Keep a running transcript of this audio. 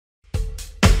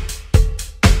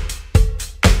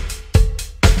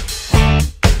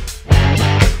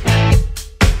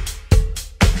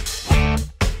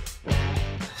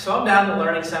So I'm down in the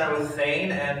Learning Center with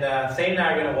Thain, and Thain and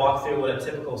I are going to walk through what a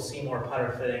typical SeeMore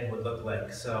putter fitting would look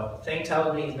like. So Thain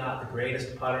tells me he's not the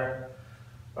greatest putter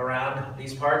around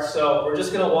these parts, so we're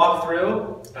just going to walk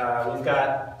through. We've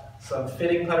got some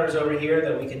fitting putters over here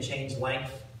that we can change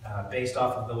length based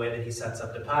off of the way that he sets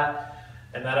up the putt.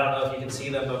 And I don't know if you can see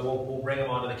them, but we'll bring them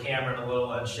onto the camera in a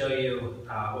little and show you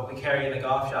what we carry in the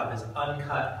golf shop is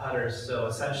uncut putters. So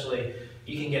essentially,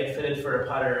 you can get fitted for a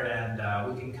putter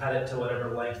and we can cut it to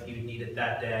whatever length you need it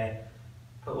that day,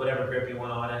 put whatever grip you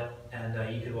want on it,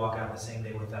 and you could walk out the same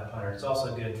day with that putter. It's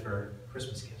also good for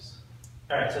Christmas gifts.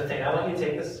 All right, so Thain, I want you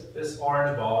to take this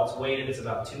orange ball. It's weighted, it's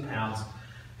about 2 pounds.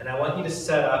 And I want you to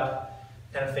set up,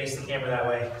 kind of face the camera that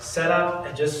way. Set up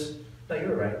and just, no, you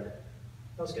were right.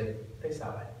 That was good. Face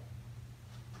that way.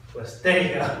 Twist. There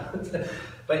you go.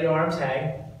 Let your arms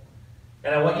hang.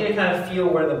 And I want you to kind of feel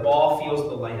where the ball feels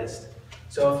the lightest.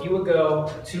 So if you would go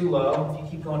too low, if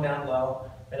you keep going down low,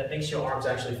 then it makes your arms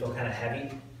actually feel kind of heavy,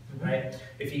 right?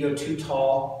 If you go too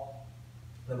tall,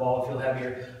 the ball will feel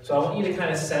heavier. So I want you to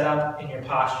kind of set up in your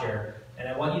posture, and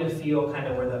I want you to feel kind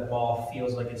of where the ball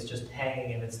feels like it's just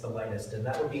hanging and it's the lightest. And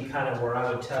that would be kind of where I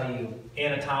would tell you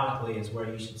anatomically is where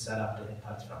you should set up to hit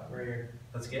putts from.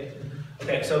 That's good?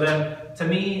 Okay, so then to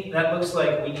me, that looks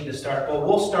like we need to start, well,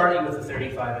 we'll start you with a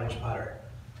 35-inch putter.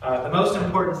 The most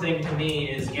important thing to me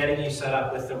is getting you set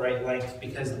up with the right length,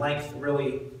 because length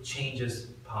really changes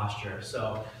posture.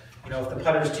 So, you know, if the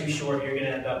putter's too short, you're going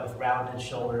to end up with rounded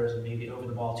shoulders and maybe over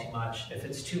the ball too much. If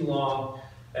it's too long,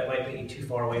 that might be too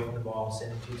far away from the ball,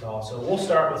 sitting too tall. So we'll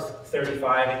start with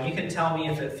 35, and you can tell me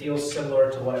if it feels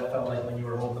similar to what it felt like when you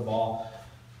were holding the ball.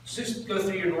 Just go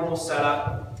through your normal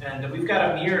setup, and we've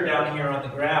got a mirror down here on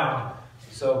the ground.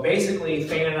 So basically,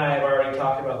 Thain and I have already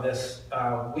talked about this.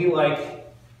 We like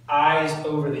eyes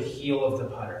over the heel of the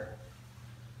putter.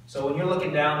 So when you're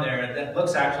looking down there, that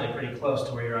looks actually pretty close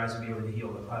to where your eyes would be over the heel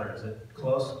of the putter. Is it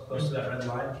close? Close to that red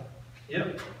line?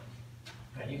 Yep.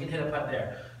 Right, you can hit a putt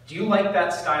there. Do you like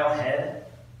that style head?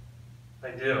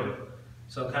 I do.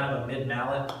 So kind of a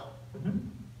mid-mallet?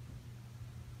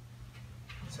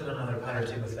 Let's hit another putt or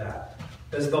two with that.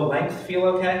 Does the length feel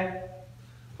okay?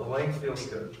 The length feels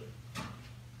good.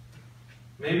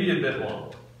 Maybe a bit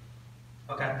long.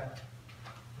 Okay.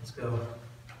 Let's go.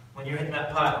 When you're hitting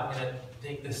that putt, I'm going to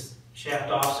take this shaft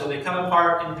off. So they come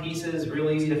apart in pieces, real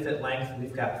easy to fit length.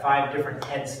 We've got 5 different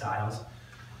head styles.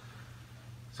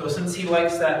 So since he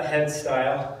likes that head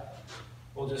style,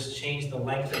 we'll just change the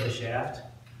length of the shaft.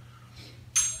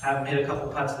 Have him hit a couple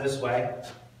putts this way.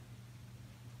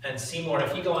 And SeeMore,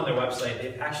 if you go on their website,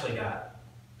 they've actually got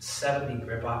 70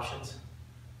 grip options.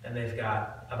 And they've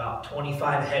got about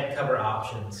 25 head cover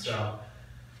options. So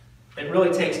it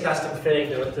really takes custom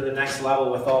fitting to the next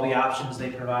level with all the options they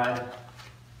provide.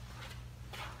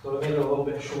 So we made it a little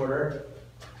bit shorter.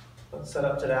 Let's set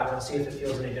up to that one, see if it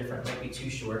feels any different. It might be too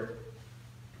short.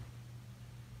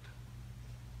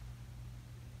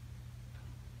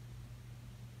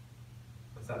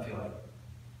 What's that feel like?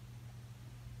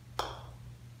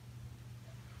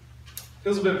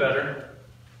 Feels a bit better,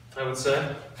 I would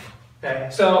say. Okay,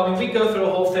 so if we go through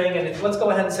the whole thing, and let's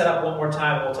go ahead and set up one more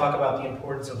time. We'll talk about the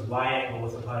importance of lie angle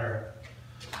with the putter.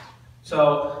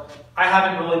 So I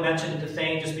haven't really mentioned it to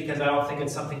Thain just because I don't think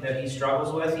it's something that he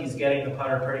struggles with. He's getting the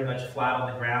putter pretty much flat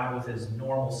on the ground with his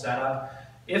normal setup.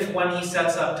 If when he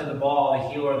sets up to the ball, the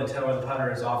heel or the toe of the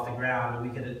putter is off the ground,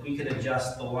 we could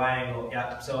adjust the lie angle.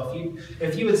 Yeah. So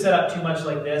if you would set up too much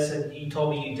like this, and you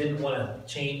told me you didn't want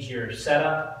to change your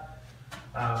setup,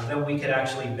 then we could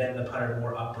actually bend the putter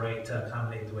more upright to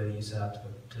accommodate the way that you set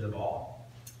up to the ball.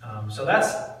 So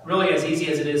that's really as easy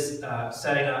as it is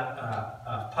setting up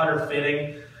a putter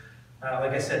fitting.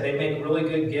 Like I said, they make really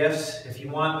good gifts. If you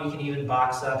want, we can even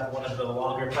box up one of the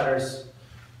longer putters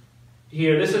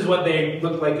here. This is what they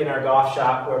look like in our golf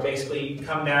shop, where basically you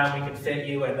come down, we can fit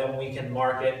you, and then we can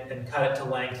mark it and cut it to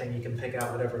length, and you can pick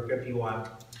out whatever grip you want.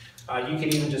 You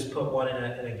can even just put one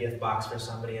in a gift box for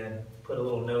somebody and put a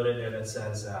little note in there that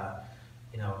says,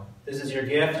 you know, this is your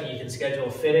gift, and you can schedule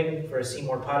a fitting for a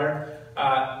SeeMore putter.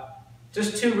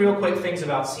 Just 2 real quick things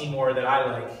about SeeMore that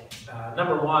I like.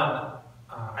 Number 1,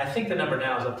 I think the number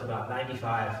now is up to about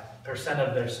 95%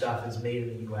 of their stuff is made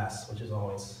in the US, which is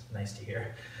always nice to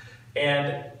hear.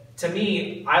 And to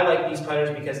me, I like these putters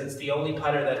because it's the only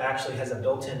putter that actually has a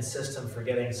built-in system for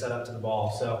getting set up to the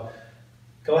ball. So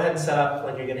go ahead and set up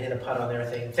when you're going to hit a putt on their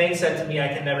thing. Thain said to me, I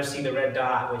can never see the red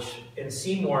dot, which in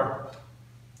SeeMore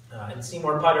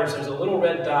putters, there's a little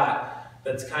red dot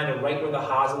that's kind of right where the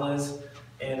hosel is.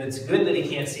 And it's good that he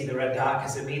can't see the red dot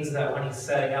because it means that when he's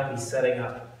setting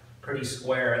up pretty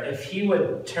square. If he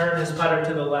would turn his putter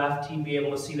to the left, he'd be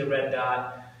able to see the red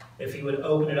dot. if he would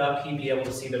open it up, he'd be able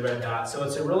to see the red dot. So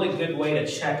it's a really good way to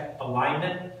check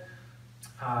alignment.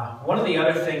 One of the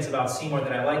other things about SeeMore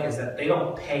that I like is that they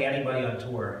don't pay anybody on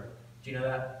tour. Do you know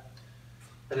that?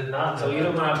 I did not know. So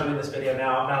even when I'm doing this video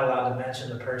now, I'm not allowed to mention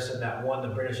the person that won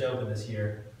the British Open this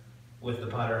year with the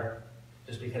putter,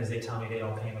 just because they tell me they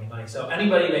don't pay him any money. So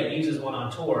anybody that uses one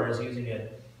on tour is using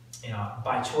it,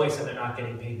 by choice, and they're not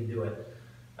getting paid to do it,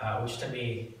 which to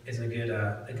me is a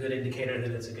good indicator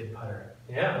that it's a good putter.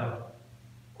 Yeah.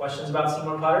 Questions about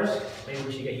SeeMore putters? Maybe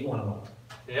we should get you one of them.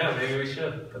 Yeah, maybe we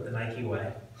should. Put the Nike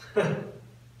way. All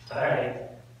right.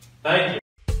 Thank you.